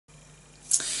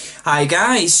Hi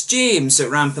guys, James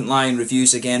at Rampant Lion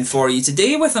Reviews again for you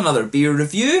today with another beer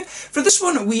review. For this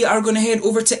one we are going to head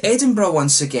over to Edinburgh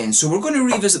once again, so we're going to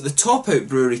revisit the Out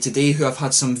Brewery today, who I've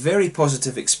had some very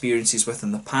positive experiences with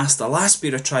in the past. The last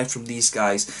beer I tried from these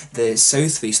guys, the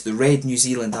South Face, the Red New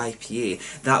Zealand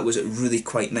IPA, that was really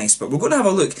quite nice. But we're going to have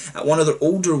a look at one of their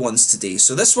older ones today.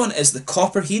 So this one is the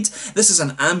Copperheid. This is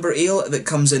an amber ale that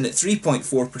comes in at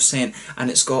 3.4% and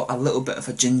it's got a little bit of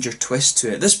a ginger twist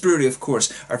to it. This brewery of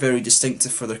course are very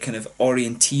distinctive for their kind of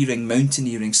orienteering,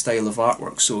 mountaineering style of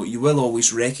artwork, so you will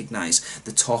always recognise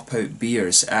the top out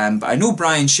beers. But I know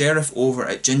Brian Sheriff over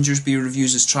at Ginger's Beer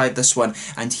Reviews has tried this one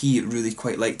and he really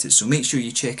quite liked it, so make sure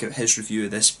you check out his review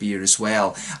of this beer as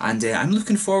well. And I'm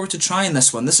looking forward to trying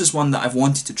this one. This is one that I've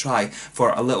wanted to try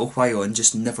for a little while and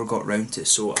just never got round to,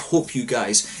 so I hope you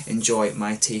guys enjoy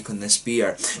my take on this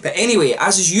beer. But anyway,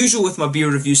 as is usual with my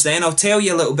beer reviews then, I'll tell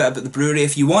you a little bit about the brewery.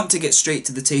 If you want to get straight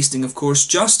to the tasting, of course,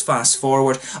 just fast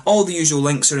forward. All the usual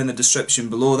links are in the description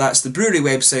below. That's the brewery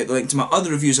website, the link to my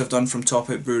other reviews I've done from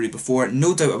Out Brewery before.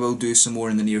 No doubt I will do some more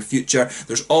in the near future.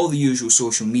 There's all the usual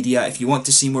social media. If you want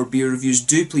to see more beer reviews,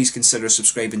 do please consider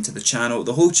subscribing to the channel.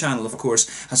 The whole channel, of course,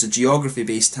 has a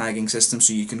geography-based tagging system,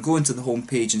 so you can go into the home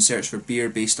page and search for beer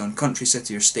based on country,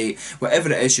 city or state,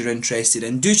 whatever it is you're interested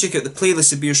in. Do check out the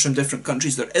playlist of beers from different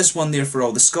countries. There is one there for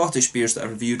all the Scottish beers that I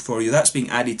reviewed for you. That's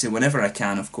being added to whenever I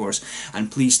can, of course,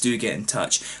 and please do get in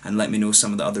touch and let me know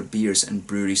some of the other beers and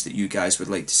breweries that you guys would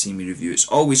like to see me review. It's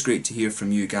always great to hear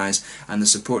from you guys, and the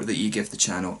support that you give the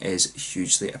channel is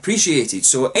hugely appreciated.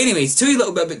 So anyway, to tell you a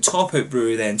little bit about Out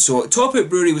Brewery then. So Out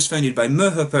Brewery was founded by Mo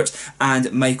Huppert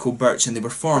and Michael Birch, and they were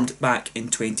formed back in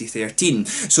 2013.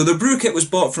 So their brew kit was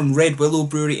bought from Red Willow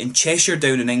Brewery in Cheshire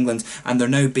down in England, and they're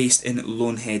now based in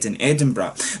Loanhead in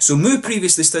Edinburgh. So Mo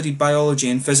previously studied biology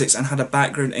and physics and had a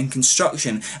background in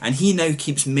construction, and he now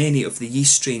keeps many of the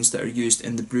yeast strains that are used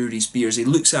in the brewery's beers. He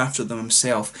looks after them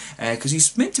himself because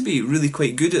he's meant to be really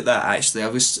quite good at that actually. I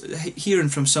was hearing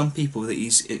from some people that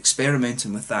he's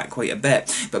experimenting with that quite a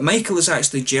bit. But Michael is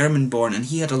actually German born and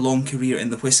he had a long career in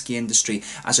the whisky industry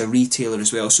as a retailer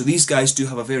as well. So these guys do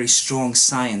have a very strong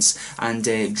science and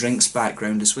drinks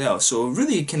background as well. So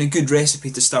really kind of good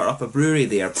recipe to start up a brewery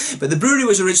there. But the brewery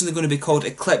was originally going to be called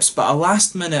Eclipse, but a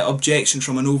last minute objection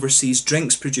from an overseas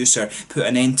drinks producer put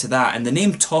an end to that, and the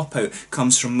name Top Out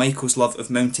comes from Michael's love of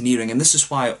mountaineering, and this is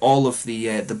why all of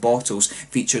the bottles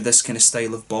feature this kind of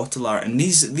style of bottle art, and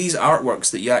these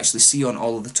artworks that you actually see on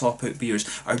all of the Top Out beers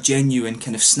are genuine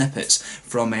kind of snippets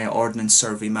from Ordnance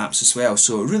Survey maps as well,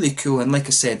 so really cool. And like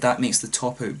I said, that makes the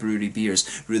Top Out Brewery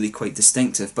beers really quite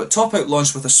distinctive. But Top Out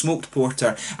launched with a smoked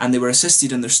porter, and they were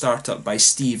assisted in their startup by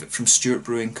Steve from Stewart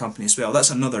Brewing Company as well.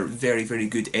 That's another very, very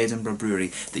good Edinburgh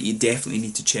brewery that you definitely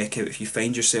need to check out if you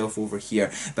find yourself over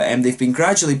here. But they've been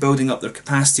gradually building up their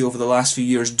capacity over the last few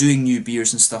years, doing new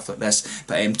beers and stuff like this.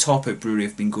 But Out Brewery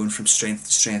have been going from strength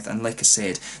to strength, and like I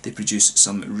said, they produce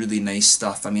some really nice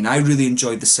stuff. I mean, I really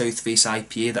enjoyed the South Face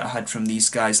IPA that I had from these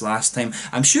guys last time.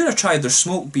 I'm sure I tried their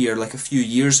smoked beer like a few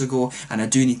years ago, and I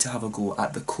do need to have a go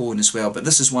at the Cone as well. But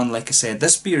this is one, like I said,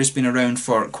 this beer has been around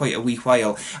for quite a wee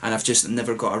while, and I've just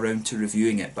never got around to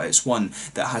reviewing it, but it's one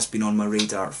that has been on my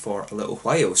radar for a little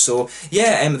while. So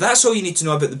yeah, that's all you need to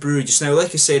know about the brewery just now.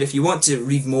 Like I said, if you want to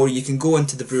read more, you can go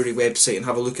into the brewery website and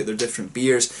have a look at their different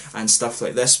beers and stuff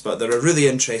like this, but they're a really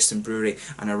interesting brewery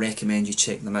and I recommend you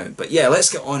check them out. But yeah,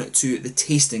 let's get on to the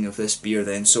tasting of this beer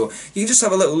then. So you can just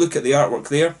have a little look at the artwork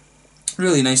there.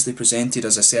 Really nicely presented,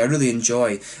 as I say. I really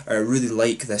enjoy, or I really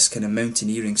like this kind of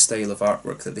mountaineering style of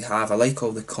artwork that they have. I like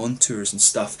all the contours and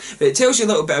stuff. But it tells you a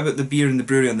little bit about the beer and the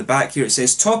brewery on the back here. It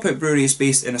says, Top Out Brewery is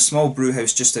based in a small brew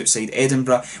house just outside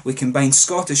Edinburgh. We combine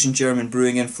Scottish and German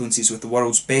brewing influences with the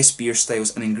world's best beer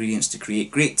styles and ingredients to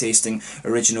create great tasting,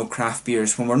 original craft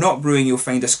beers. When we're not brewing, you'll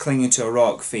find us clinging to a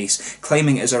rock face.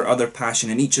 Climbing is our other passion,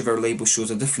 and each of our labels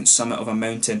shows a different summit of a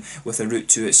mountain with a route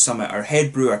to its summit. Our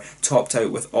head brewer topped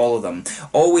out with all of them.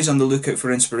 Always on the lookout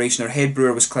for inspiration, our head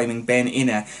brewer was climbing Ben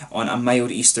Innes on a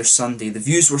mild Easter Sunday. The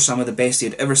views were some of the best he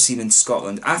had ever seen in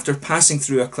Scotland. After passing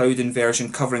through a cloud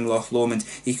inversion covering Loch Lomond,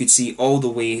 he could see all the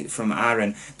way from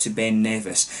Arran to Ben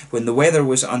Nevis. When the weather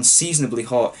was unseasonably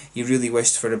hot, he really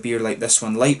wished for a beer like this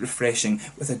one, light, refreshing,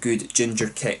 with a good ginger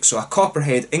kick. So a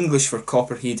Copperhead, English for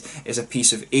Copperhead, is a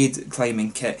piece of aid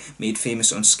climbing kit made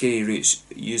famous on scary routes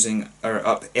using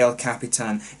up El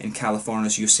Capitan in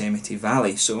California's Yosemite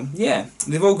Valley. So yeah, yeah,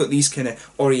 they've all got these kind of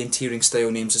orienteering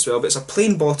style names as well, but it's a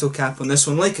plain bottle cap on this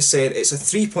one. Like I said, it's a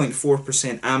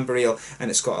 3.4% amber ale, and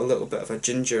it's got a little bit of a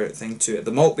ginger thing to it.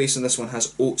 The malt base on this one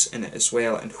has oats in it as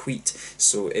well, and wheat,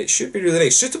 so it should be really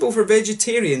nice. Suitable for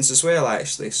vegetarians as well,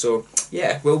 actually, so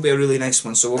yeah, will be a really nice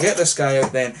one. So we'll get this guy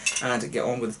out then and get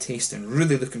on with the tasting.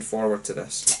 Really looking forward to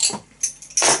this.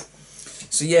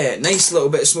 So yeah, nice little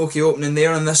bit of smoky opening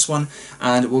there on this one,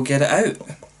 and we'll get it out.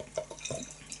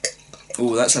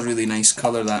 Oh, that's a really nice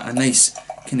colour, that. A nice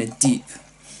kind of deep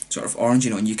sort of orangey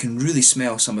note, and you can really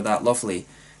smell some of that lovely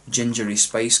gingery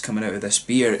spice coming out of this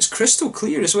beer. It's crystal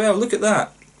clear as well, look at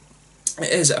that.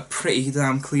 It is a pretty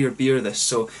damn clear beer, this.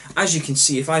 So as you can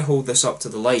see, if I hold this up to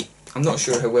the light, I'm not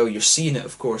sure how well you're seeing it,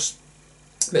 of course,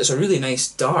 but it's a really nice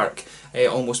dark,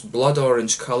 almost blood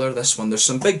orange colour, this one. There's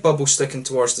some big bubbles sticking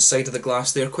towards the side of the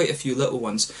glass there, quite a few little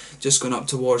ones just going up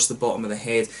towards the bottom of the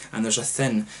head, and there's a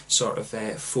thin sort of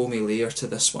foamy layer to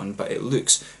this one, but it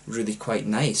looks really quite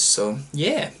nice. So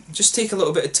yeah, just take a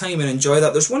little bit of time and enjoy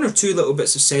that. There's one or two little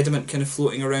bits of sediment kind of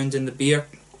floating around in the beer,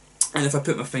 and if I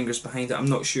put my fingers behind it, I'm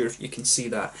not sure if you can see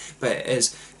that, but it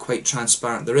is quite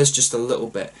transparent. There is just a little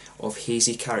bit of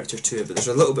hazy character to it, but there's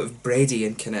a little bit of bready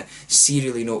and kind of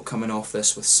cereally note coming off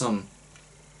this, with some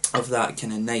of that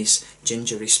kind of nice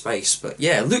gingery spice. But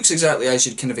yeah, it looks exactly as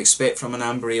you'd kind of expect from an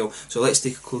amber ale. So let's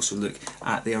take a closer look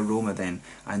at the aroma then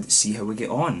and see how we get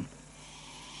on.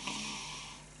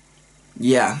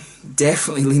 Yeah,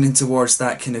 definitely leaning towards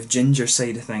that kind of ginger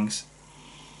side of things.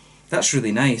 That's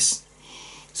really nice.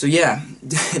 So yeah,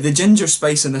 the ginger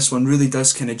spice in this one really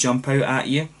does kind of jump out at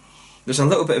you. There's a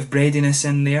little bit of breadiness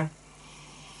in there.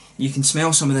 You can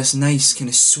smell some of this nice kind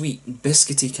of sweet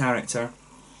biscuity character.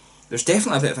 There's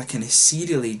definitely a bit of a kind of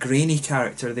cereally, grainy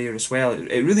character there as well.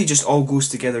 It really just all goes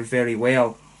together very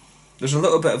well. There's a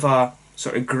little bit of a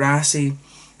sort of grassy,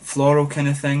 floral kind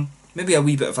of thing. Maybe a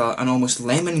wee bit of an almost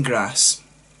lemongrass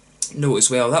note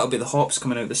as well. That'll be the hops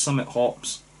coming out, the Summit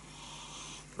hops.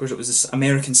 Of course, it was the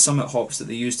American Summit hops that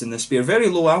they used in this beer. Very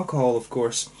low alcohol, of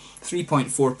course,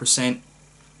 3.4%,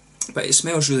 but it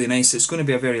smells really nice. It's going to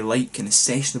be a very light, kind of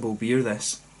sessionable beer,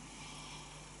 this.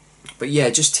 But yeah,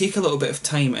 just take a little bit of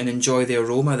time and enjoy the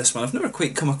aroma of this one. I've never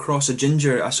quite come across a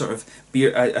ginger, a sort of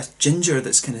beer, a ginger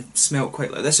that's kind of smelt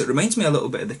quite like this. It reminds me a little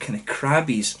bit of the kind of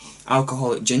Krabby's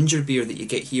alcoholic ginger beer that you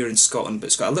get here in Scotland, but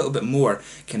it's got a little bit more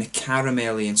kind of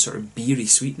caramelly and sort of beery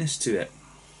sweetness to it.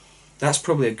 That's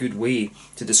probably a good way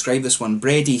to describe this one.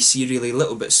 Bready, cereally,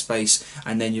 little bit spice,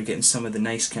 and then you're getting some of the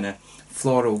nice kind of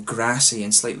floral, grassy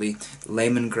and slightly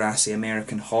lemongrassy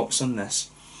American hops on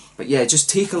this. But yeah, just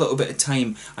take a little bit of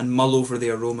time and mull over the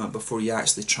aroma before you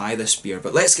actually try this beer.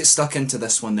 But let's get stuck into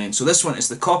this one then. So this one is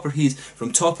the Copperheid from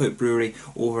Out Brewery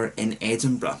over in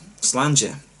Edinburgh.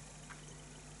 Slàinte.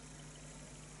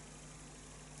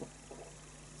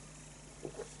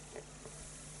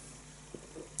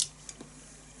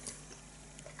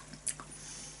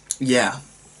 Yeah.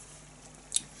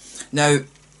 Now,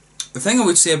 the thing I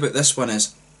would say about this one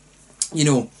is, you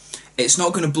know, it's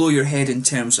not going to blow your head in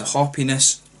terms of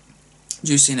hoppiness,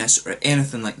 juiciness, or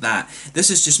anything like that.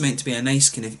 This is just meant to be a nice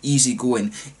kind of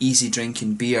easy-going,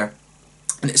 easy-drinking beer.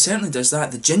 And it certainly does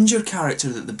that. The ginger character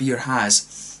that the beer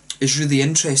has is really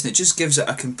interesting. It just gives it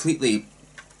a completely...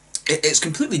 It's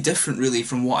completely different, really,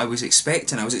 from what I was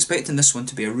expecting. I was expecting this one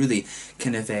to be a really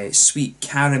kind of sweet,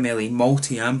 caramelly,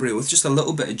 malty amber ale with just a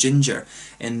little bit of ginger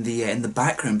in the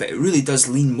background, but it really does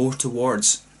lean more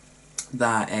towards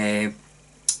that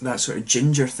that sort of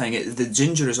ginger thing. The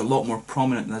ginger is a lot more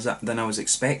prominent than I was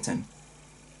expecting.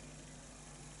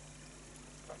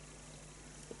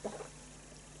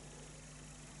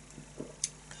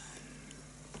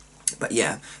 But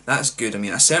yeah, that's good. I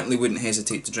mean, I certainly wouldn't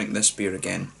hesitate to drink this beer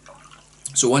again.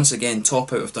 So once again,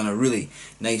 Top Out have done a really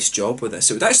nice job with this.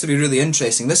 It would actually be really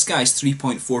interesting. This guy's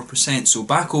 3.4%, so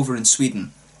back over in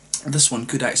Sweden, this one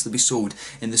could actually be sold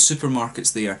in the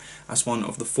supermarkets there as one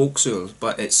of the folk ales,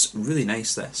 but it's really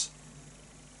nice, this.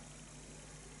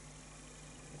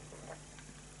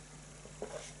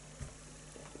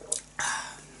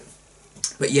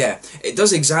 But yeah, it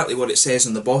does exactly what it says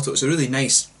on the bottle. It's a really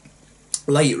nice,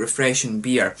 light, refreshing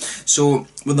beer. So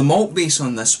with the malt base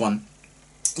on this one,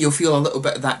 you'll feel a little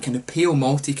bit of that kind of pale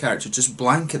malty character just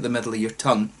blanket the middle of your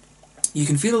tongue. You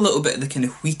can feel a little bit of the kind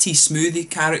of wheaty, smoothie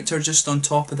character just on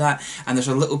top of that, and there's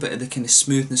a little bit of the kind of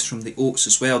smoothness from the oats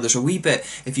as well. There's a wee bit,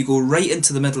 if you go right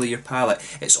into the middle of your palate,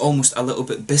 it's almost a little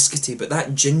bit biscuity, but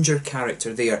that ginger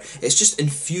character there, it's just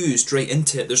infused right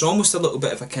into it. There's almost a little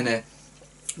bit of a kind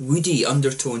of woody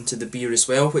undertone to the beer as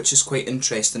well, which is quite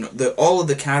interesting. All of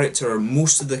the character, or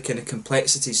most of the kind of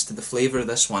complexities to the flavour of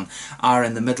this one, are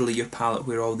in the middle of your palate,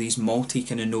 where all these malty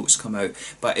kind of notes come out.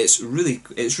 But it's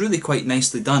really quite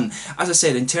nicely done. As I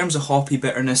said, in terms of hoppy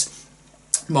bitterness,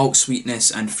 malt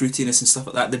sweetness and fruitiness and stuff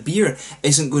like that, the beer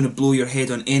isn't going to blow your head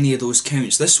on any of those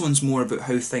counts. This one's more about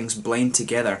how things blend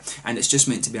together, and it's just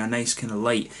meant to be a nice kind of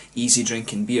light, easy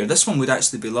drinking beer. This one would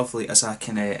actually be lovely as a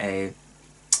kind of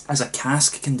as a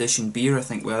cask conditioned beer, I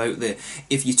think, without the,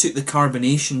 if you took the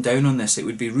carbonation down on this, it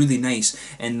would be really nice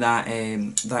in that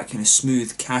that kind of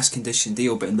smooth cask conditioned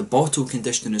ale. But in the bottle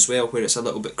conditioning as well, where it's a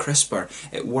little bit crisper,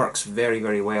 it works very,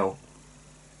 very well.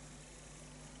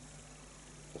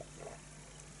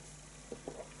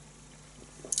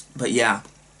 But yeah,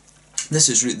 this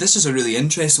is a really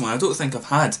interesting one. I don't think I've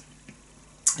had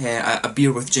a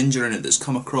beer with ginger in it that's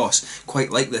come across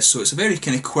quite like this, so it's a very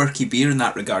kind of quirky beer in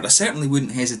that regard. I certainly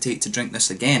wouldn't hesitate to drink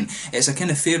this again. It's a kind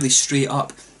of fairly straight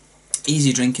up,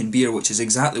 easy drinking beer, which is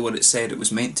exactly what it said it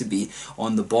was meant to be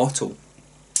on the bottle.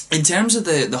 In terms of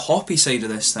the hoppy side of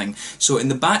this thing, so in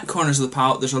the back corners of the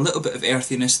palate there's a little bit of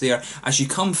earthiness there. As you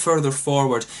come further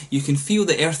forward, you can feel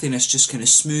the earthiness just kind of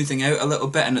smoothing out a little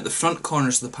bit, and at the front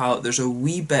corners of the palate there's a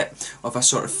wee bit of a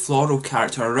sort of floral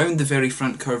character around the very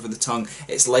front curve of the tongue.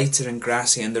 It's lighter and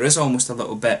grassy, and there is almost a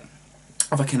little bit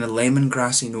of a kind of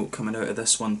lemongrassy note coming out of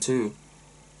this one too.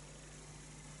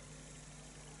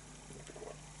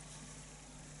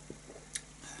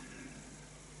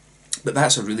 But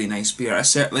that's a really nice beer.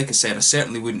 Like I said, I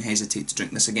certainly wouldn't hesitate to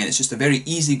drink this again. It's just a very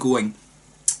easygoing,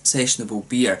 sessionable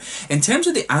beer. In terms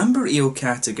of the amber ale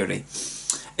category,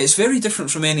 it's very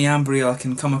different from any amber ale I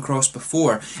can come across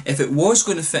before. If it was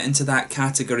going to fit into that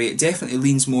category, it definitely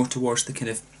leans more towards the kind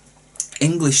of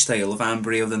English style of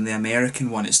amber ale than the American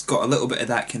one. It's got a little bit of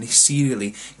that kind of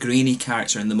cereally, grainy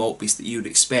character in the malt base that you would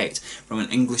expect from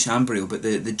an English amber ale, but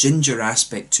the ginger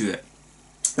aspect to it,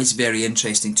 it's very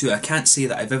interesting too. I can't say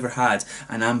that I've ever had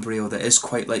an amber ale that is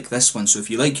quite like this one. So if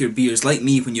you like your beers, like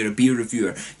me, when you're a beer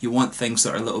reviewer, you want things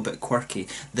that are a little bit quirky,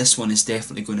 this one is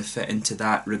definitely going to fit into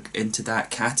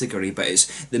that category. But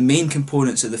it's the main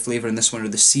components of the flavour in this one are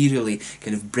the cereally,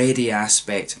 kind of bready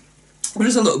aspect. There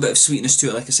is a little bit of sweetness to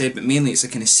it, like I said, but mainly it's a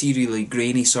kind of cereally,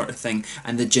 grainy sort of thing,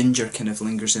 and the ginger kind of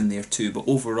lingers in there too. But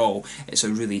overall, it's a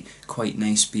really quite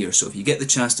nice beer. So if you get the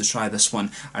chance to try this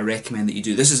one, I recommend that you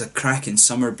do. This is a cracking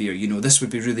summer beer. You know, this would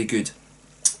be really good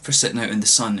for sitting out in the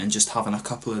sun and just having a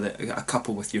couple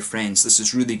with your friends. This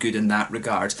is really good in that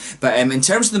regard. But in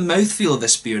terms of the mouthfeel of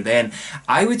this beer, then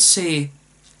I would say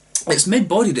it's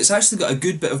mid-bodied. It's actually got a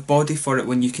good bit of body for it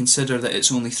when you consider that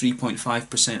it's only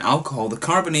 3.5% alcohol. The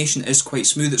carbonation is quite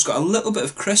smooth. It's got a little bit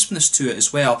of crispness to it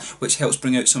as well, which helps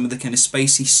bring out some of the kind of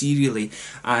spicy cereally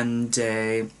and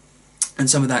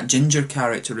some of that ginger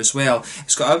character as well.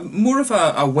 It's got more of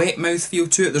a wet mouth feel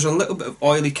to it. There's a little bit of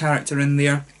oily character in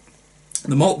there.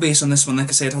 The malt base on this one, like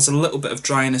I said, has a little bit of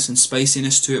dryness and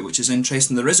spiciness to it, which is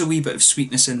interesting. There is a wee bit of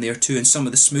sweetness in there too, and some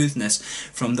of the smoothness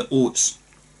from the oats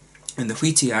and the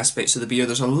wheaty aspects of the beer.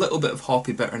 There's a little bit of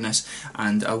hoppy bitterness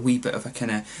and a wee bit of a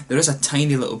kind of, there is a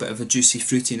tiny little bit of a juicy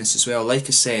fruitiness as well. Like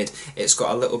I said, it's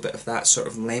got a little bit of that sort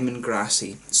of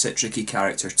lemongrassy, citricy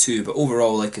character too. But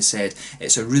overall, like I said,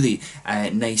 it's a really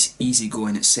nice,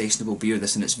 easygoing, sessionable beer,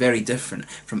 this, and it's very different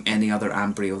from any other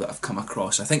amber ale that I've come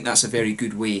across. I think that's a very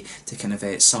good way to kind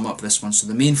of sum up this one. So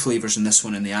the main flavours in this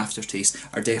one in the aftertaste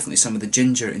are definitely some of the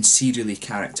ginger and cereally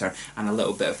character and a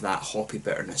little bit of that hoppy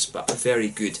bitterness, but a very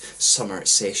good summer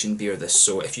session beer, this.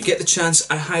 So if you get the chance,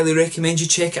 I highly recommend you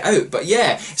check it out. But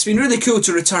yeah, it's been really cool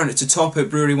to return to Top Out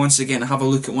Brewery once again and have a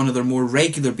look at one of their more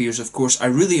regular beers. Of course, I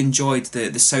really enjoyed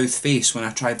the South Face when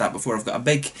I tried that before. I've got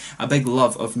a big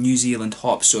love of New Zealand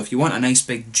hops, so if you want a nice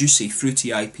big juicy fruity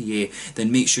IPA,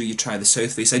 then make sure you try the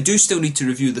South Face. I do still need to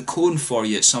review the cone for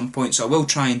you at some point, so I will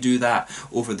try and do that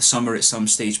over the summer at some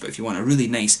stage. But if you want a really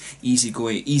nice,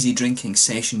 easy-going, easy drinking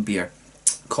session beer,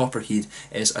 Copperheid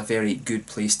is a very good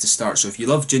place to start. So if you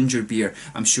love ginger beer,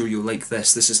 I'm sure you'll like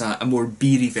this. This is a more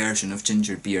beery version of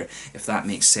ginger beer, if that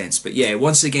makes sense. But yeah,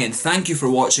 once again, thank you for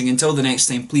watching. Until the next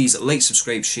time, please like,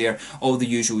 subscribe, share, all the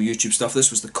usual YouTube stuff. This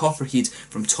was the Copperheid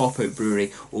from Top Out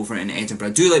Brewery over in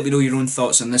Edinburgh. Do let me know your own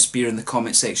thoughts on this beer in the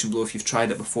comment section below if you've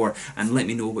tried it before, and let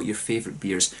me know what your favourite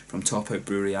beers from Top Out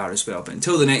Brewery are as well. But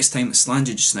until the next time,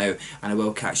 slàinte just now, and I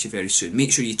will catch you very soon.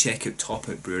 Make sure you check out Top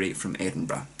Out Brewery from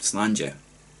Edinburgh. Slàinte.